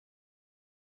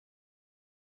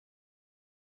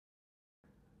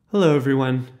Hello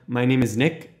everyone, my name is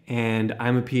Nick and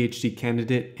I'm a PhD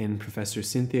candidate in Professor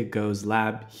Cynthia Goh's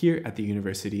lab here at the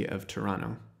University of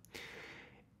Toronto.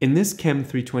 In this Chem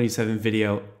 327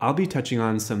 video, I'll be touching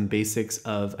on some basics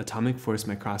of atomic force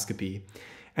microscopy,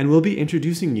 and we'll be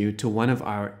introducing you to one of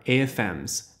our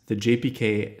AFMs, the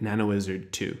JPK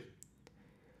NanoWizard 2.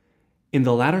 In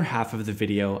the latter half of the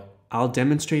video, I'll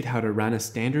demonstrate how to run a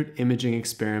standard imaging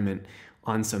experiment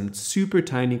on some super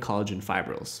tiny collagen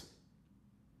fibrils.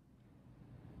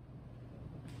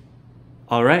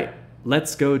 All right,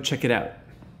 let's go check it out.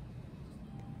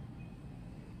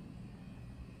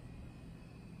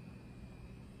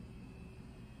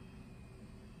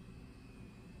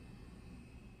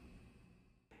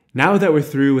 Now that we're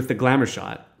through with the glamour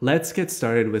shot, let's get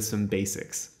started with some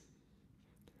basics.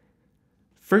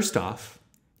 First off,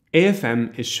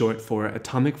 AFM is short for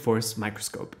atomic force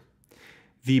microscope.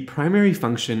 The primary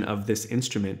function of this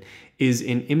instrument is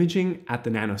in imaging at the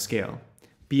nanoscale,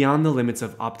 beyond the limits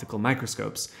of optical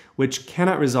microscopes, which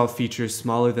cannot resolve features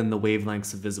smaller than the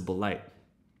wavelengths of visible light.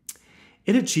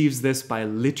 It achieves this by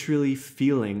literally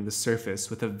feeling the surface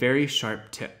with a very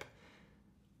sharp tip.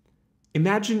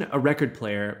 Imagine a record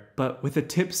player, but with a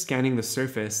tip scanning the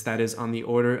surface that is on the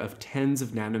order of tens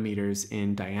of nanometers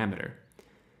in diameter.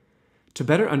 To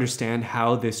better understand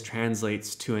how this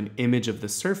translates to an image of the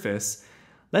surface,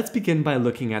 let's begin by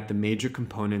looking at the major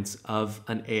components of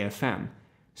an AFM,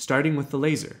 starting with the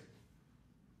laser.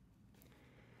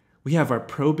 We have our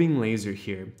probing laser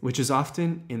here, which is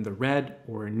often in the red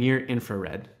or near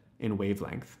infrared in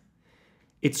wavelength.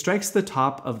 It strikes the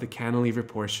top of the cantilever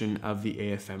portion of the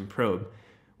AFM probe,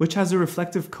 which has a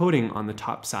reflective coating on the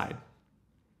top side.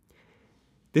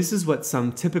 This is what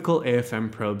some typical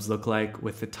AFM probes look like,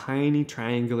 with the tiny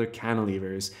triangular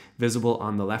cantilevers visible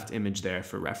on the left image there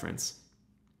for reference.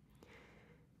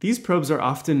 These probes are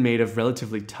often made of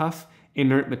relatively tough,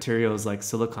 inert materials like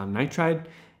silicon nitride,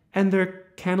 and their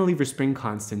cantilever spring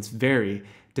constants vary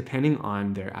depending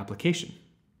on their application.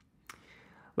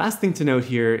 Last thing to note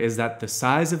here is that the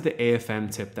size of the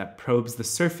AFM tip that probes the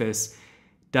surface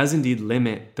does indeed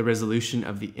limit the resolution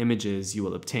of the images you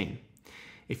will obtain.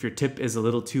 If your tip is a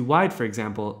little too wide, for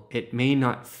example, it may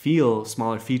not feel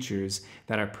smaller features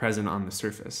that are present on the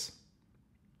surface.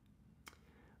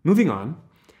 Moving on,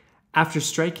 after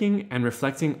striking and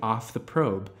reflecting off the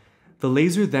probe, the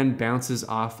laser then bounces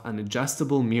off an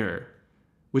adjustable mirror,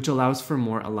 which allows for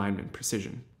more alignment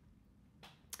precision,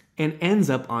 and ends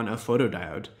up on a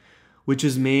photodiode, which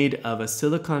is made of a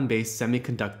silicon-based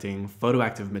semiconducting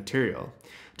photoactive material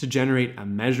to generate a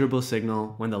measurable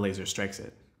signal when the laser strikes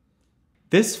it.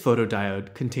 This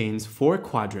photodiode contains 4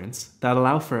 quadrants that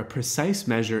allow for a precise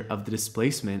measure of the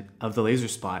displacement of the laser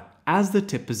spot as the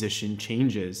tip position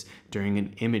changes during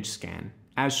an image scan,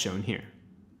 as shown here.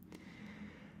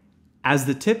 As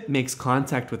the tip makes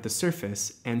contact with the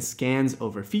surface and scans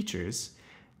over features,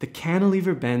 the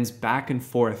cantilever bends back and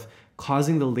forth,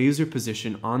 causing the laser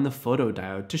position on the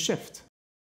photodiode to shift.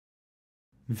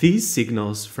 These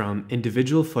signals from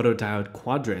individual photodiode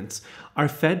quadrants are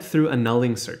fed through a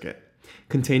nulling circuit,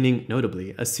 containing,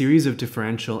 notably, a series of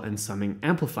differential and summing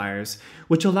amplifiers,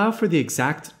 which allow for the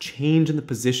exact change in the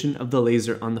position of the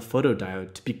laser on the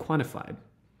photodiode to be quantified.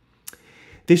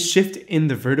 This shift in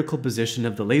the vertical position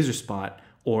of the laser spot,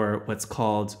 or what's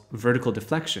called vertical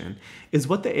deflection, is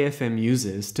what the AFM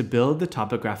uses to build the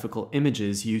topographical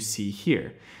images you see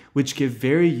here, which give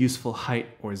very useful height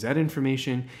or Z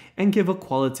information and give a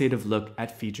qualitative look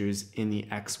at features in the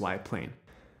XY plane.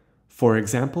 For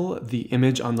example, the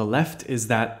image on the left is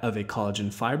that of a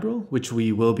collagen fibril, which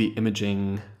we will be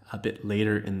imaging a bit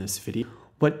later in this video.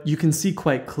 What you can see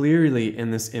quite clearly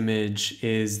in this image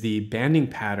is the banding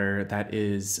pattern that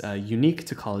is unique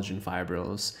to collagen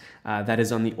fibrils, that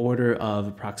is on the order of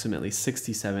approximately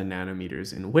 67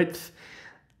 nanometers in width,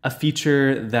 a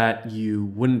feature that you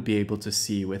wouldn't be able to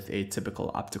see with a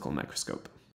typical optical microscope.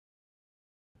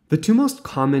 The 2 most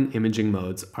common imaging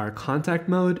modes are contact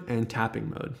mode and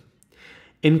tapping mode.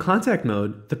 In contact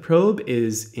mode, the probe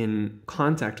is in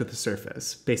contact with the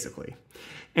surface, basically,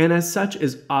 and as such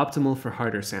is optimal for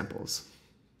harder samples.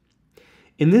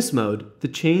 In this mode, the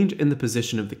change in the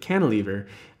position of the cantilever,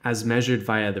 as measured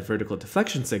via the vertical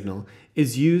deflection signal,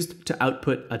 is used to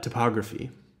output a topography.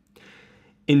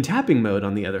 In tapping mode,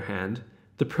 on the other hand,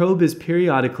 the probe is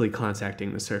periodically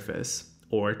contacting the surface,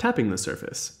 or tapping the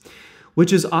surface,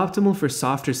 which is optimal for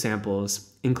softer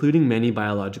samples, including many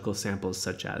biological samples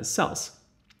such as cells.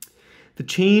 The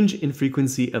change in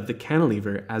frequency of the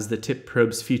cantilever as the tip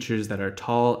probes features that are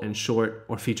tall and short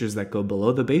or features that go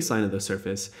below the baseline of the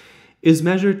surface is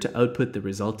measured to output the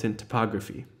resultant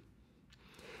topography.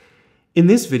 In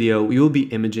this video, we will be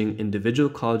imaging individual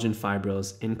collagen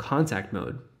fibrils in contact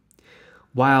mode.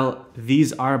 While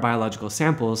these are biological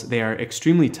samples, they are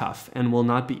extremely tough and will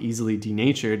not be easily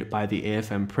denatured by the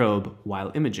AFM probe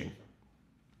while imaging.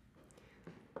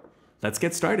 Let's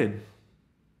get started.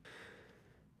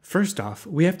 First off,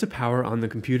 we have to power on the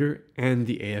computer and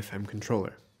the AFM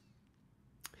controller.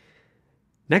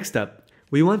 Next up,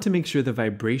 we want to make sure the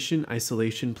vibration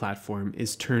isolation platform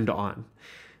is turned on.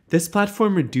 This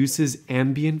platform reduces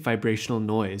ambient vibrational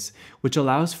noise, which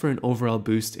allows for an overall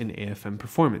boost in AFM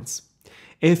performance.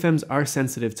 AFMs are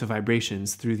sensitive to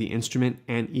vibrations through the instrument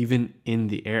and even in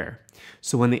the air.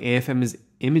 So when the AFM is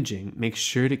imaging, make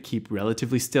sure to keep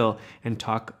relatively still and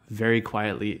talk very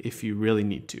quietly if you really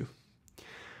need to.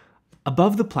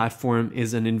 Above the platform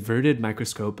is an inverted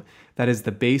microscope that is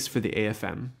the base for the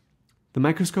AFM. The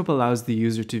microscope allows the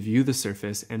user to view the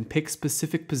surface and pick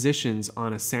specific positions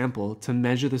on a sample to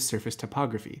measure the surface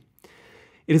topography.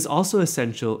 It is also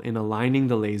essential in aligning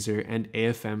the laser and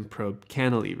AFM probe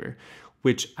cantilever,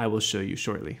 which I will show you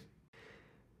shortly.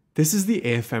 This is the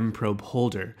AFM probe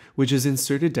holder, which is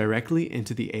inserted directly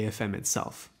into the AFM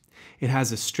itself. It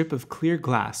has a strip of clear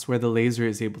glass where the laser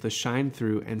is able to shine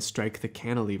through and strike the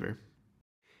cantilever.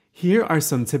 Here are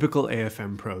some typical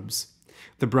AFM probes,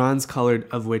 the bronze colored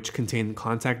of which contain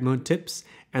contact mode tips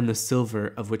and the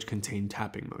silver of which contain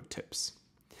tapping mode tips.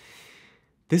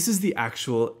 This is the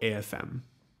actual AFM.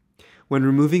 When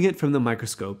removing it from the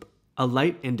microscope, a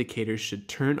light indicator should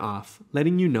turn off,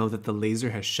 letting you know that the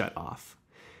laser has shut off,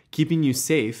 keeping you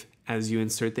safe as you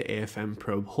insert the AFM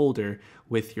probe holder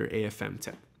with your AFM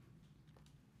tip.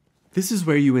 This is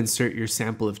where you insert your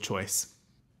sample of choice.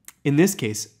 In this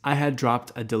case, I had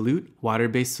dropped a dilute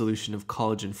water-based solution of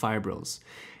collagen fibrils,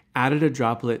 added a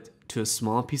droplet to a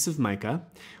small piece of mica,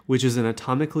 which is an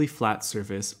atomically flat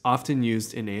surface often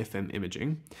used in AFM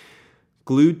imaging,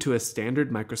 glued to a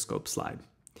standard microscope slide.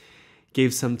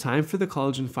 Gave some time for the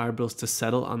collagen fibrils to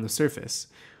settle on the surface,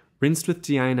 rinsed with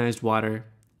deionized water,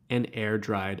 and air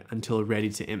dried until ready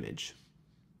to image.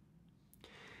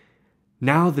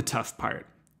 Now the tough part.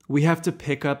 We have to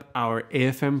pick up our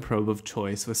AFM probe of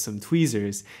choice with some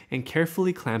tweezers and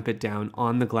carefully clamp it down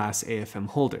on the glass AFM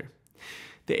holder.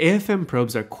 The AFM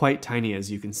probes are quite tiny,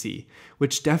 as you can see,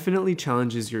 which definitely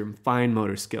challenges your fine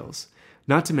motor skills.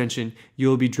 Not to mention, you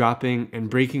will be dropping and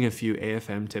breaking a few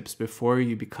AFM tips before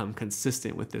you become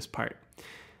consistent with this part.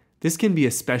 This can be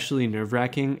especially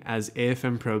nerve-wracking, as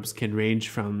AFM probes can range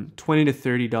from $20 to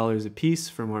 $30 a piece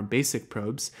for more basic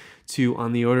probes to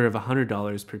on the order of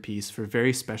 $100 per piece for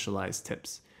very specialized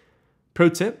tips. Pro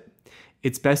tip,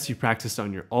 it's best you practice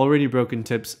on your already broken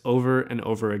tips over and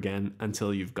over again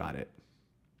until you've got it.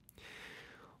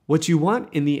 What you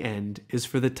want in the end is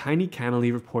for the tiny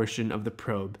cantilever portion of the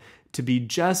probe to be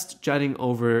just jutting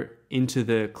over into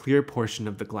the clear portion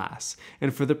of the glass,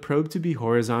 and for the probe to be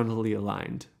horizontally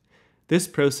aligned. This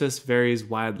process varies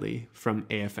widely from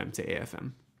AFM to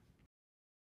AFM.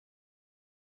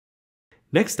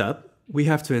 Next up, we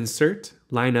have to insert,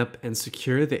 line up, and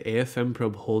secure the AFM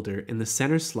probe holder in the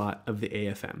center slot of the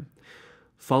AFM,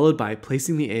 followed by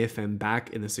placing the AFM back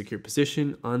in the secure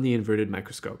position on the inverted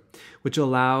microscope, which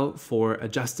allow for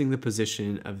adjusting the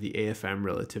position of the AFM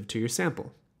relative to your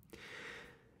sample.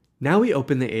 Now we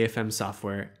open the AFM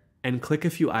software and click a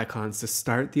few icons to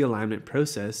start the alignment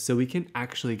process so we can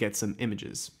actually get some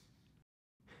images.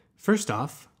 First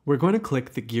off, we're going to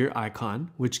click the gear icon,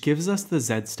 which gives us the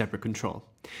Z stepper control.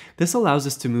 This allows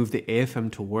us to move the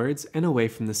AFM towards and away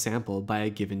from the sample by a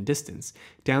given distance,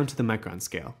 down to the micron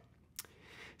scale.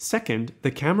 Second, the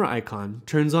camera icon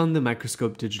turns on the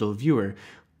microscope digital viewer,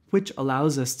 which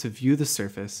allows us to view the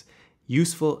surface,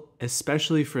 useful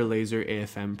especially for laser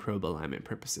AFM probe alignment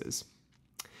purposes.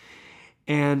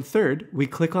 And third, we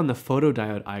click on the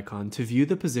photodiode icon to view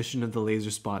the position of the laser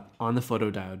spot on the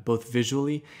photodiode, both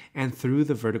visually and through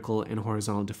the vertical and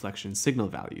horizontal deflection signal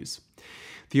values.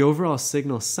 The overall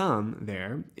signal sum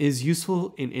there is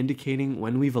useful in indicating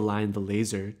when we've aligned the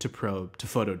laser to probe to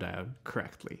photodiode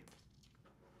correctly.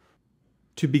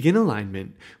 To begin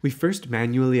alignment, we first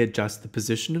manually adjust the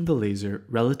position of the laser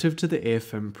relative to the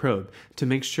AFM probe to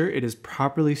make sure it is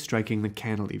properly striking the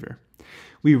cantilever.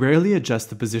 We rarely adjust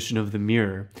the position of the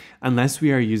mirror unless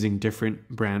we are using different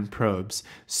brand probes,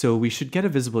 so we should get a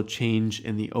visible change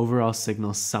in the overall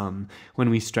signal sum when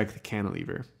we strike the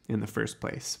cantilever in the first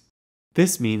place.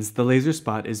 This means the laser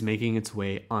spot is making its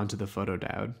way onto the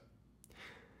photodiode.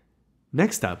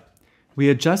 Next up, we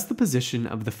adjust the position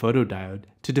of the photodiode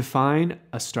to define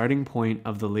a starting point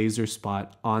of the laser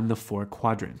spot on the 4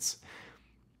 quadrants.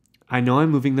 I know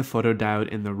I'm moving the photodiode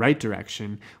in the right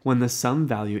direction when the sum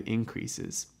value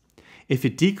increases. If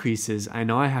it decreases, I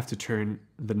know I have to turn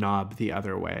the knob the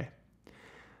other way.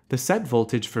 The set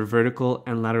voltage for vertical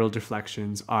and lateral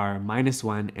deflections are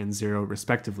 -1 and 0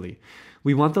 respectively.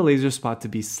 We want the laser spot to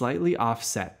be slightly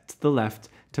offset to the left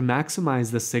to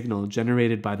maximize the signal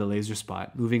generated by the laser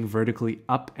spot moving vertically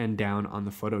up and down on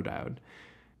the photodiode.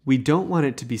 We don't want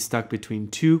it to be stuck between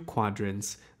two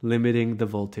quadrants, limiting the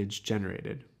voltage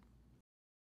generated.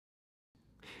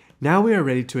 Now we are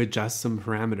ready to adjust some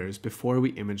parameters before we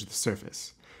image the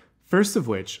surface. First of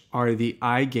which are the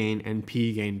I gain and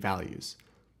P gain values.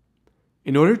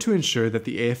 In order to ensure that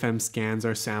the AFM scans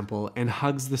our sample and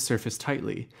hugs the surface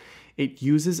tightly, it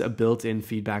uses a built-in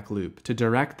feedback loop to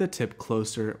direct the tip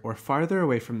closer or farther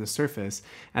away from the surface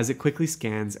as it quickly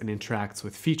scans and interacts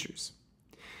with features.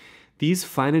 These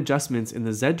fine adjustments in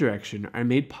the Z direction are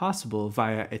made possible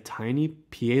via a tiny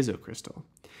piezo crystal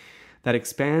that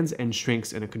expands and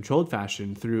shrinks in a controlled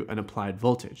fashion through an applied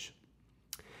voltage.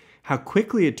 How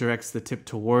quickly it directs the tip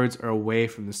towards or away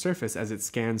from the surface as it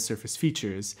scans surface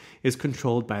features is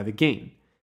controlled by the gain.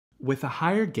 With a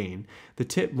higher gain, the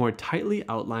tip more tightly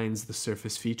outlines the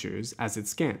surface features as it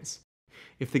scans.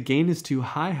 If the gain is too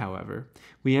high, however,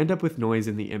 we end up with noise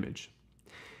in the image.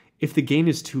 If the gain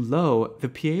is too low, the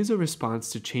piezo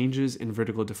response to changes in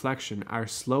vertical deflection are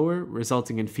slower,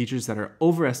 resulting in features that are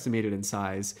overestimated in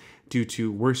size due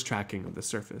to worse tracking of the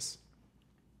surface.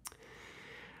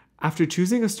 After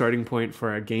choosing a starting point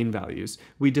for our gain values,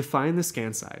 we define the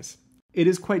scan size. It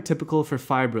is quite typical for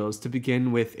fibrils to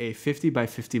begin with a 50 by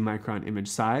 50 micron image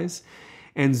size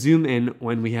and zoom in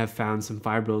when we have found some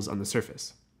fibrils on the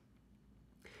surface.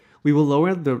 We will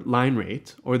lower the line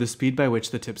rate, or the speed by which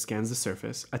the tip scans the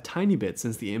surface, a tiny bit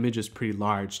since the image is pretty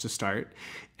large to start,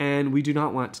 and we do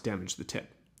not want to damage the tip.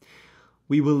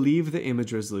 We will leave the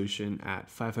image resolution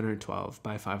at 512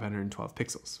 by 512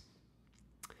 pixels.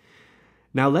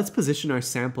 Now let's position our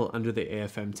sample under the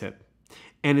AFM tip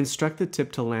and instruct the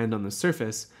tip to land on the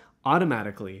surface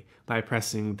automatically by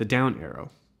pressing the down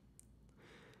arrow.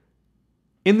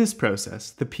 In this process,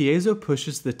 the piezo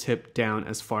pushes the tip down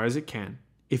as far as it can.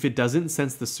 If it doesn't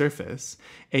sense the surface,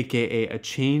 aka a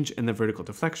change in the vertical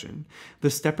deflection, the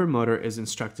stepper motor is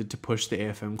instructed to push the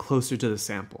AFM closer to the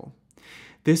sample.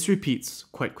 This repeats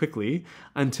quite quickly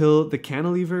until the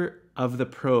cantilever of the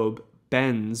probe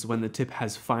bends when the tip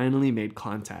has finally made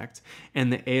contact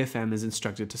and the AFM is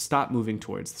instructed to stop moving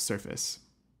towards the surface.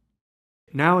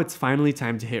 Now it's finally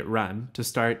time to hit run to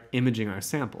start imaging our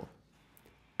sample.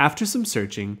 After some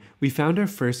searching, we found our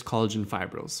first collagen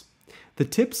fibrils. The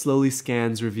tip slowly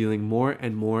scans, revealing more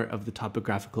and more of the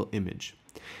topographical image.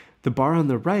 The bar on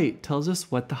the right tells us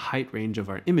what the height range of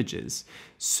our image is,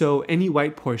 so any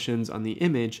white portions on the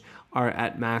image are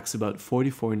at max about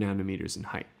 44 nanometers in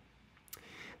height.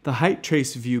 The height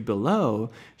trace view below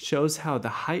shows how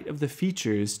the height of the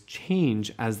features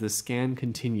change as the scan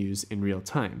continues in real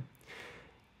time.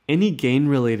 Any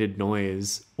gain-related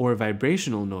noise or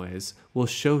vibrational noise will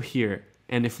show here,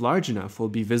 and if large enough, will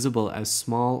be visible as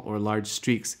small or large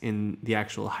streaks in the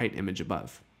actual height image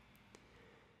above.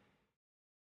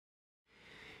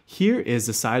 Here is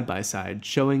a side-by-side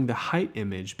showing the height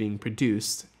image being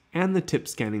produced and the tip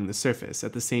scanning the surface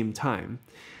at the same time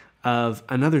of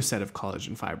another set of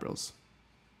collagen fibrils.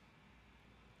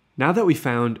 Now that we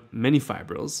found many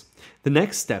fibrils, the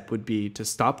next step would be to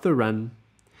stop the run,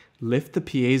 lift the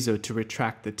piezo to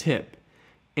retract the tip,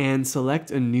 and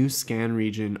select a new scan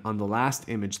region on the last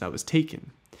image that was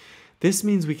taken. This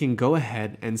means we can go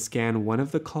ahead and scan one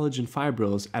of the collagen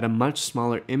fibrils at a much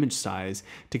smaller image size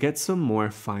to get some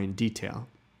more fine detail.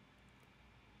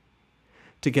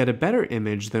 To get a better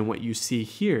image than what you see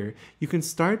here, you can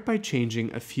start by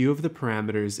changing a few of the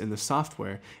parameters in the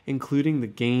software, including the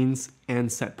gains and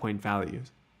set point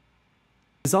values.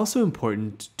 It is also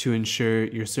important to ensure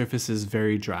your surface is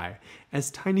very dry,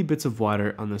 as tiny bits of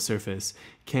water on the surface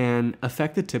can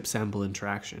affect the tip sample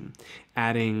interaction,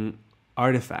 adding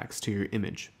artifacts to your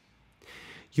image.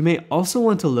 You may also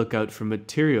want to look out for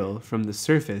material from the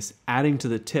surface adding to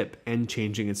the tip and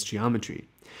changing its geometry.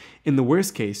 In the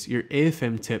worst case, your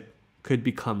AFM tip could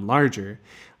become larger,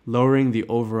 lowering the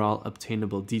overall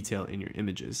obtainable detail in your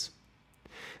images.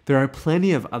 There are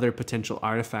plenty of other potential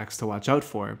artifacts to watch out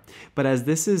for, but as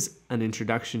this is an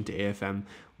introduction to AFM,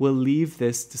 we'll leave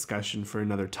this discussion for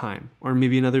another time, or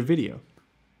maybe another video.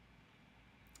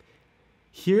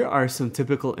 Here are some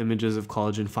typical images of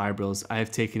collagen fibrils I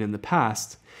have taken in the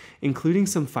past, including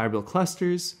some fibril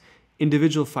clusters,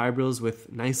 individual fibrils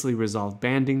with nicely resolved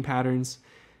banding patterns,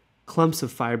 clumps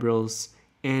of fibrils,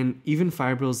 and even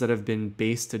fibrils that have been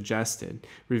base adjusted,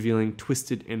 revealing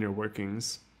twisted inner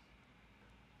workings.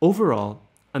 Overall,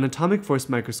 an atomic force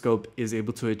microscope is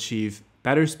able to achieve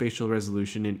better spatial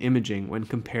resolution in imaging when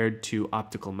compared to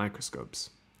optical microscopes.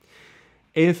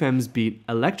 AFMs beat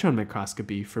electron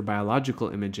microscopy for biological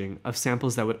imaging of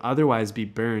samples that would otherwise be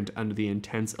burned under the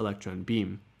intense electron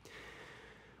beam.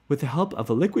 With the help of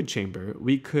a liquid chamber,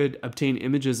 we could obtain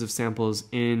images of samples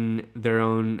in their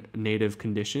own native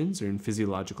conditions or in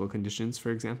physiological conditions,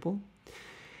 for example.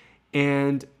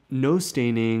 And no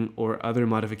staining or other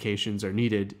modifications are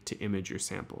needed to image your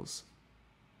samples.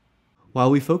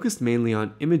 While we focused mainly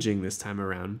on imaging this time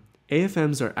around,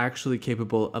 AFMs are actually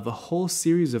capable of a whole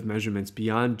series of measurements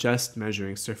beyond just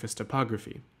measuring surface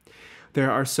topography.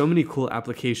 There are so many cool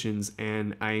applications,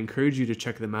 and I encourage you to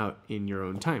check them out in your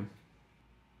own time.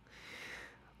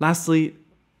 Lastly,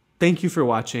 thank you for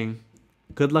watching,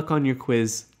 good luck on your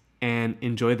quiz, and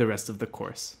enjoy the rest of the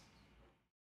course.